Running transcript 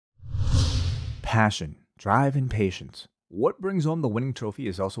passion, drive, and patience. What brings home the winning trophy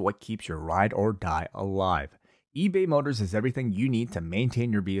is also what keeps your ride or die alive. eBay Motors is everything you need to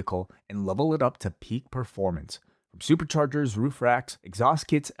maintain your vehicle and level it up to peak performance. From superchargers, roof racks, exhaust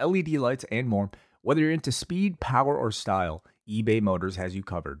kits, LED lights, and more, whether you're into speed, power, or style, eBay Motors has you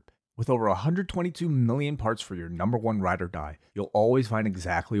covered. With over 122 million parts for your number one ride or die, you'll always find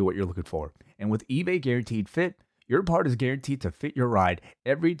exactly what you're looking for. And with eBay Guaranteed Fit, your part is guaranteed to fit your ride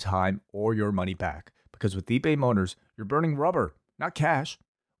every time or your money back. Because with eBay Motors, you're burning rubber, not cash.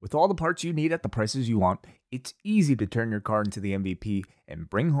 With all the parts you need at the prices you want, it's easy to turn your car into the MVP and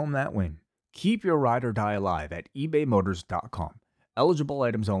bring home that win. Keep your ride or die alive at ebaymotors.com. Eligible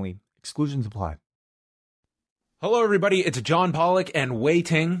items only. Exclusions apply. Hello, everybody. It's John Pollock and Wei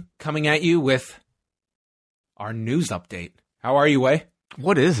Ting coming at you with our news update. How are you, Wei?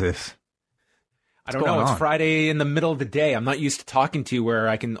 What is this? I don't know. It's Friday in the middle of the day. I'm not used to talking to you where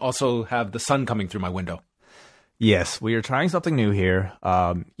I can also have the sun coming through my window. Yes, we are trying something new here.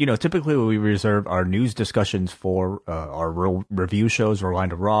 Typically we reserve our news discussions for our review shows, Rewind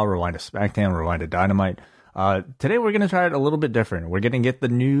to Raw, Rewind to SmackDown, Rewind to Dynamite. Today we're going to try it a little bit different. We're going to get the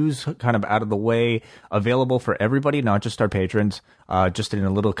news kind of out of the way, available for everybody, not just our patrons, just in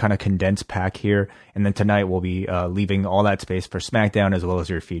a little kind of condensed pack here. And then tonight we'll be leaving all that space for SmackDown as well as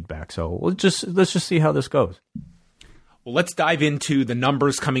your feedback. So let's just see how this goes. Well, let's dive into the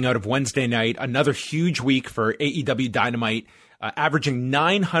numbers coming out of Wednesday night. Another huge week for AEW Dynamite, averaging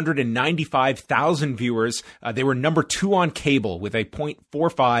 995,000 viewers. They were number 2 on cable with a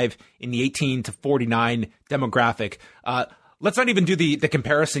 0.45 in the 18 to 49 demographic. Let's not even do the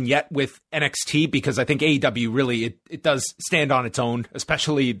comparison yet with NXT, because I think AEW really, it does stand on its own,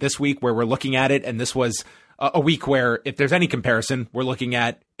 especially this week where we're looking at it. And this was a week where, if there's any comparison, we're looking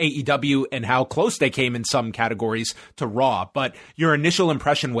at AEW and how close they came in some categories to Raw. But your initial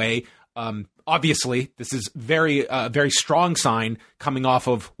impression, Wei, obviously, this is very strong sign coming off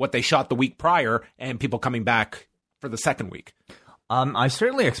of what they shot the week prior and people coming back for the second week. I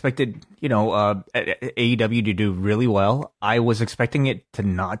certainly expected, AEW to do really well. I was expecting it to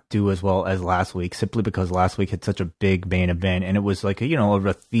not do as well as last week, simply because last week had such a big main event, and it was like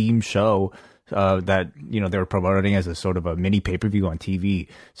a theme show that they were promoting as a sort of a mini pay-per-view on TV.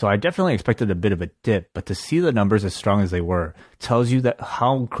 So I definitely expected a bit of a dip, but to see the numbers as strong as they were tells you that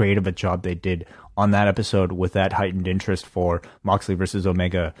how creative a job they did on that episode with that heightened interest for Moxley versus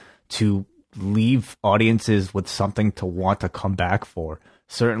Omega to leave audiences with something to want to come back for.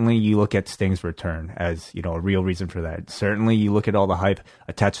 Certainly you look at Sting's return as, a real reason for that. Certainly you look at all the hype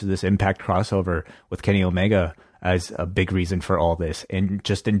attached to this Impact crossover with Kenny Omega as a big reason for all this, and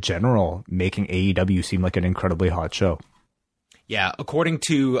just in general making AEW seem like an incredibly hot show. Yeah, according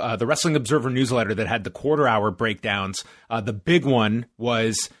to the Wrestling Observer newsletter that had the quarter-hour breakdowns, the big one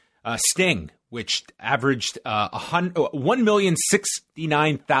was Sting, which averaged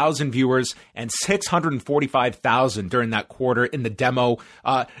 1,069,000 viewers and 645,000 during that quarter in the demo.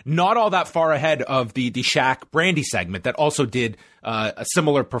 Not all that far ahead of the Shaq Brandy segment that also did a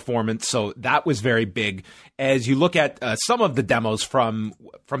similar performance. So that was very big. As you look at some of the demos from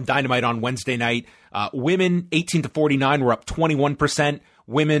Dynamite on Wednesday night, women 18 to 49 were up 21%.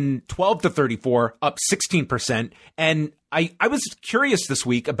 Women 12 to 34 up 16%. And I was curious this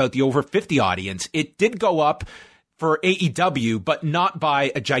week about the over 50 audience. It did go up for AEW, but not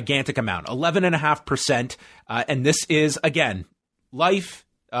by a gigantic amount, 11.5%. And this is, again, life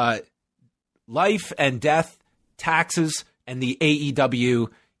and death, taxes, and the AEW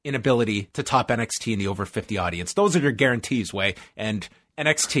inability to top NXT in the over 50 audience. Those are your guarantees, Wei. And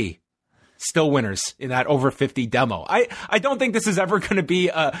NXT, still winners in that over 50 demo. I don't think this is ever going to be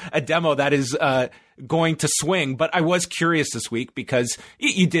a demo that is going to swing, but I was curious this week because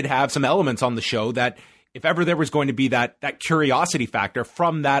you did have some elements on the show that if ever there was going to be that curiosity factor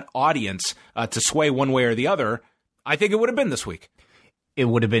from that audience to sway one way or the other, I think it would have been this week. It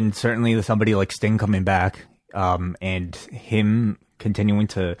would have been certainly somebody like Sting coming back and him continuing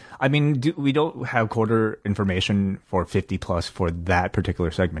to, we don't have quarter information for 50 plus for that particular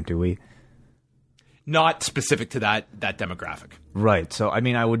segment, do we? Not specific to that demographic. Right. So,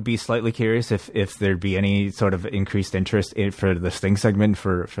 I would be slightly curious if there'd be any sort of increased interest for the Sting segment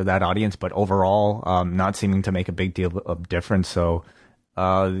for that audience, but overall, not seeming to make a big deal of difference. So,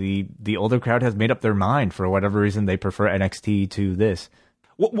 the older crowd has made up their mind. For whatever reason, they prefer NXT to this.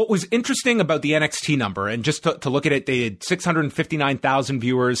 What was interesting about the NXT number, and just to look at it, they had 659,000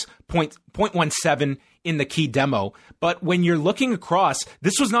 viewers, 0.17 in the key demo. But when you're looking across,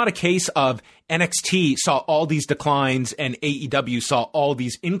 this was not a case of NXT saw all these declines and AEW saw all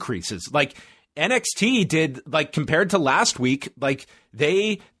these increases. Like NXT did, like compared to last week, like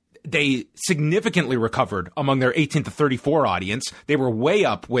they they significantly recovered among their 18 to 34 audience. They were way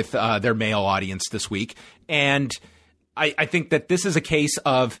up with their male audience this week. And I think that this is a case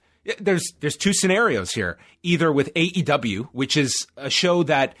of there's two scenarios here, either with AEW, which is a show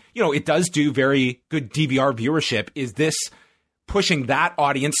that, it does do very good DVR viewership. Is this pushing that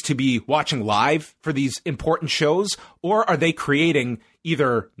audience to be watching live for these important shows? Or are they creating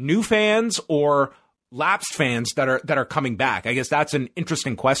either new fans or lapsed fans that are coming back? I guess that's an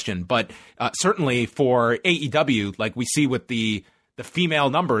interesting question. But certainly for AEW, like we see with the female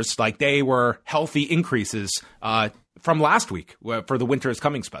numbers, like they were healthy increases from last week for the Winter is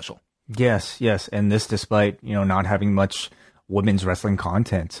Coming special. Yes. And this despite, not having much women's wrestling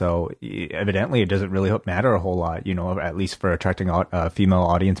content. So evidently it doesn't really matter a whole lot, at least for attracting female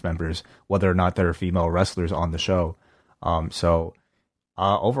audience members, whether or not there are female wrestlers on the show.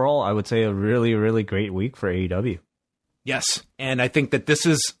 Overall, I would say a really, really great week for AEW. Yes. And I think that this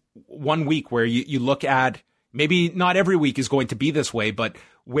is one week where you look at, maybe not every week is going to be this way, but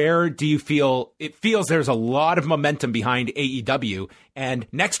where do you feel it feels there's a lot of momentum behind AEW? And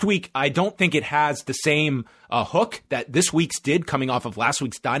next week, I don't think it has the same hook that this week's did coming off of last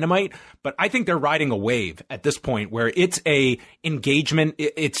week's Dynamite, but I think they're riding a wave at this point where it's a engagement.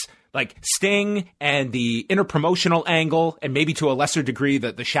 It's like Sting and the interpromotional angle, and maybe to a lesser degree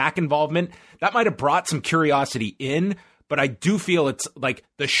the Shaq involvement, that might have brought some curiosity in. But I do feel it's like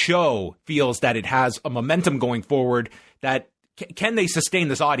the show feels that it has a momentum going forward that can they sustain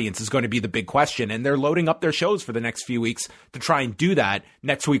this audience is going to be the big question. And they're loading up their shows for the next few weeks to try and do that.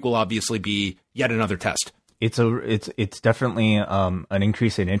 Next week will obviously be yet another test. It's definitely an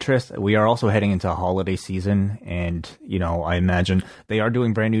increase in interest. We are also heading into a holiday season, and I imagine they are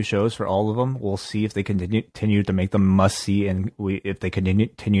doing brand new shows for all of them. We'll see if they continue to make them must see, and if they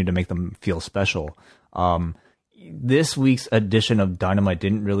continue to make them feel special. This week's edition of Dynamite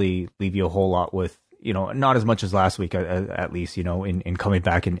didn't really leave you a whole lot with, not as much as last week, at least, in coming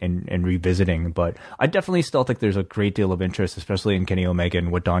back and revisiting. But I definitely still think there's a great deal of interest, especially in Kenny Omega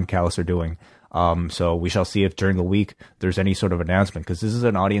and what Don Callis are doing. So we shall see if during the week there's any sort of announcement, because this is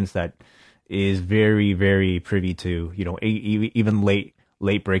an audience that is very, very privy to, even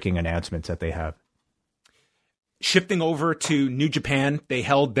late breaking announcements that they have. Shifting over to New Japan, they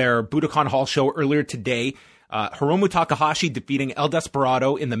held their Budokan Hall show earlier today. Hiromu Takahashi defeating El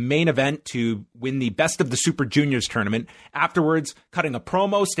Desperado in the main event to win the Best of the Super Juniors tournament. Afterwards, cutting a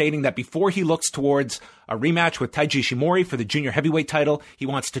promo stating that before he looks towards a rematch with Taiji Ishimori for the junior heavyweight title, he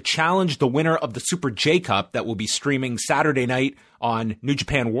wants to challenge the winner of the Super J Cup that will be streaming Saturday night on New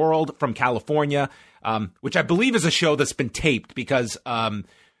Japan World from California, which I believe is a show that's been taped because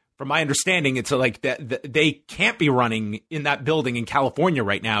from my understanding, it's like that they can't be running in that building in California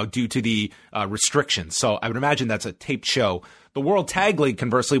right now due to the restrictions. So I would imagine that's a taped show. The World Tag League,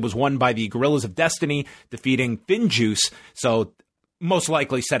 conversely, was won by the Gorillas of Destiny, defeating FinJuice. So most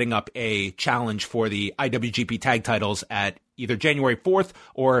likely setting up a challenge for the IWGP tag titles at either January 4th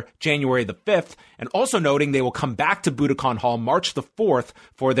or January the 5th. And also noting they will come back to Budokan Hall March the 4th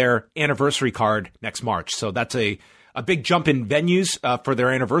for their anniversary card next March. So that's a big jump in venues for their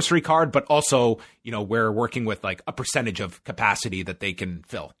anniversary card, but also, we're working with like a percentage of capacity that they can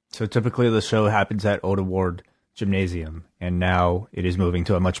fill. So typically the show happens at Oda Ward Gymnasium, and now it is moving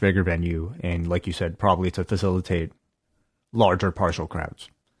to a much bigger venue. And like you said, probably to facilitate larger partial crowds.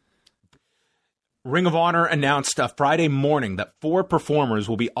 Ring of Honor announced Friday morning that 4 performers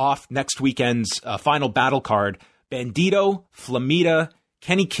will be off next weekend's final battle card. Bandito, Flamita,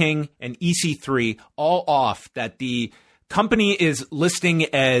 Kenny King, and EC3 all off, that the company is listing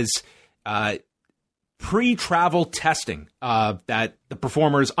as pre-travel testing that the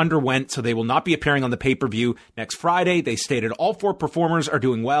performers underwent, so they will not be appearing on the pay-per-view next Friday. They stated all 4 performers are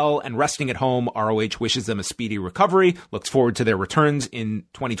doing well and resting at home. ROH wishes them a speedy recovery, looks forward to their returns in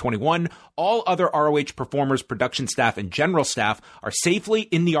 2021. All other ROH performers, production staff, and general staff are safely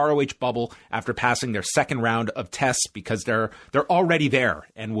in the ROH bubble after passing their second round of tests, because they're already there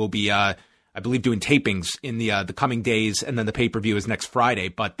and will be, I believe, doing tapings in the coming days, and then the pay-per-view is next Friday.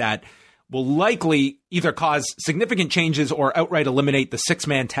 But that will likely either cause significant changes or outright eliminate the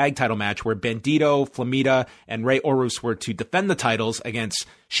 6-man tag title match where Bandito, Flamita, and Rey Horus were to defend the titles against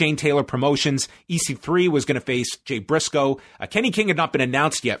Shane Taylor Promotions. EC3 was going to face Jay Briscoe. Kenny King had not been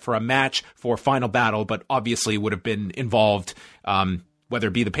announced yet for a match for Final Battle, but obviously would have been involved, whether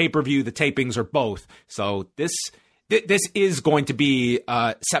it be the pay-per-view, the tapings, or both. So this is going to be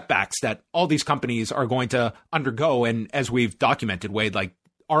setbacks that all these companies are going to undergo. And as we've documented, Wade, like,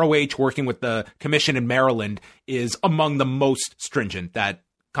 ROH working with the commission in Maryland is among the most stringent that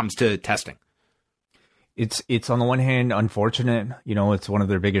comes to testing. It's on the one hand unfortunate, it's one of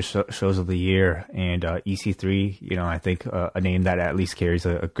their biggest shows of the year, and EC3, I think a name that at least carries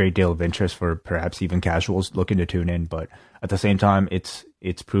a great deal of interest for perhaps even casuals looking to tune in. But at the same time, it's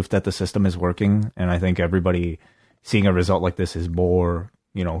proof that the system is working, and I think everybody seeing a result like this is more,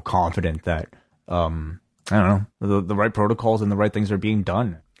 confident that I don't know, the right protocols and the right things are being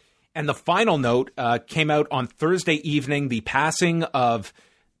done. And the final note came out on Thursday evening: the passing of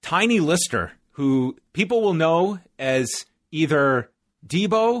Tiny Lister, who people will know as either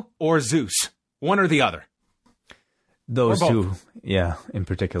Debo or Zeus, one or the other. Those two, yeah, in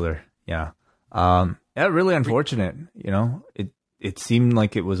particular, yeah. Really unfortunate, It seemed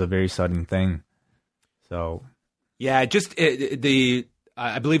like it was a very sudden thing. So, yeah,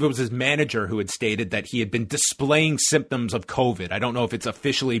 I believe it was his manager who had stated that he had been displaying symptoms of COVID. I don't know if it's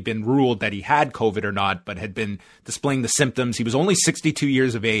officially been ruled that he had COVID or not, but had been displaying the symptoms. He was only 62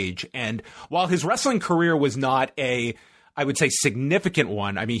 years of age. And while his wrestling career was not I would say, significant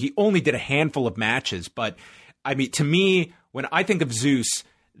one, I mean, he only did a handful of matches. But, I mean, to me, when I think of Zeus,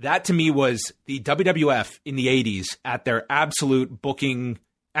 that to me was the WWF in the 80s at their absolute booking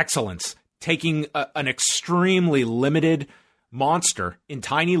excellence, taking an extremely limited monster in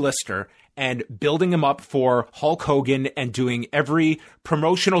Tiny Lister and building him up for Hulk Hogan and doing every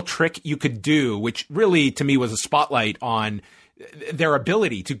promotional trick you could do, which really to me was a spotlight on their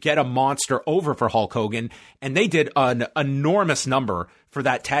ability to get a monster over for Hulk Hogan. And they did an enormous number for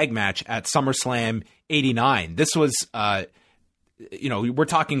that tag match at SummerSlam 89. This was, we're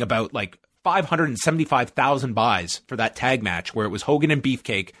talking about like 575,000 buys for that tag match where it was Hogan and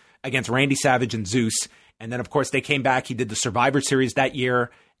Beefcake against Randy Savage and Zeus. And then, of course, they came back. He did the Survivor Series that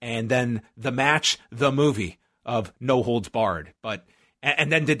year. And then the match, the movie of No Holds Barred.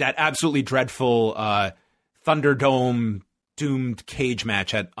 And then did that absolutely dreadful Thunderdome doomed cage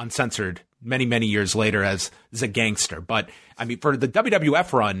match at Uncensored many, many years later as The Gangster. But, I mean, for the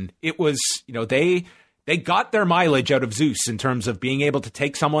WWF run, it was, they got their mileage out of Zeus in terms of being able to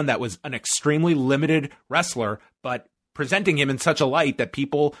take someone that was an extremely limited wrestler, but presenting him in such a light that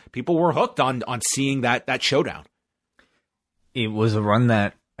people were hooked on seeing that showdown. It was a run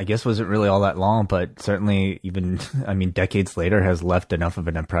that I guess wasn't really all that long, but certainly even, decades later has left enough of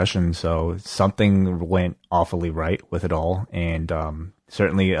an impression. So something went awfully right with it all. And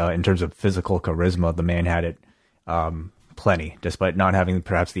certainly in terms of physical charisma, the man had it plenty, despite not having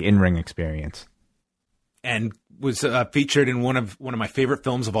perhaps the in-ring experience. And was featured in one of my favorite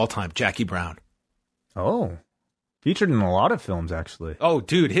films of all time, Jackie Brown. Oh, featured in a lot of films, actually. Oh,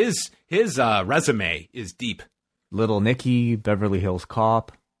 dude, his resume is deep. Little Nicky, Beverly Hills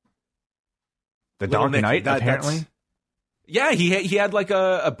Cop, The Dark Knight, apparently. Yeah, he had like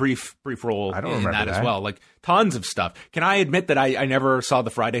a brief role in that as well. Like tons of stuff. Can I admit that I never saw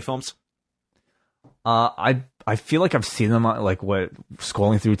the Friday films? I feel like I've seen them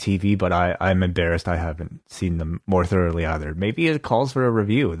scrolling through TV, but I'm embarrassed I haven't seen them more thoroughly either. Maybe it calls for a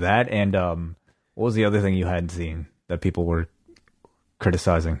review. That and what was the other thing you hadn't seen that people were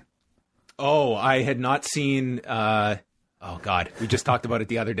criticizing? Oh, I had not seen. Oh God, we just talked about it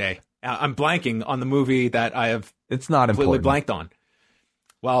the other day. I'm blanking on the movie that I have. It's not completely important. Blanked on.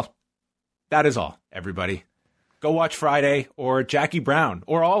 Well, that is all, everybody. Go watch Friday or Jackie Brown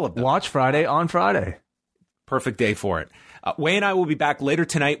or all of them. Watch Friday on Friday. Perfect day for it. Wai and I will be back later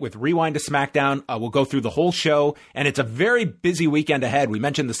tonight with Rewind to SmackDown. We'll go through the whole show, and it's a very busy weekend ahead. We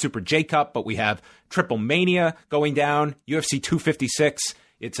mentioned the Super J Cup, but we have Triple Mania going down, UFC 256.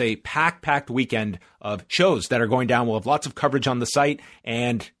 It's a packed weekend of shows that are going down. We'll have lots of coverage on the site,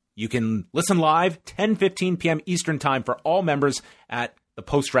 and you can listen live 10:15 p.m. Eastern Time for all members at the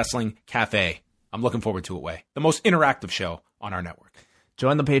Post Wrestling Cafe. I'm looking forward to it, Wai. The most interactive show on our network.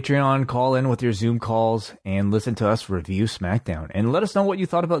 Join the Patreon, call in with your Zoom calls, and listen to us review SmackDown. And let us know what you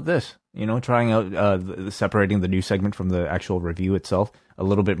thought about this. Trying out separating the news segment from the actual review itself. A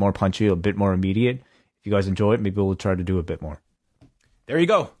little bit more punchy, a bit more immediate. If you guys enjoy it, maybe we'll try to do a bit more. There you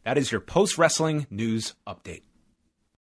go. That is your post-wrestling news update.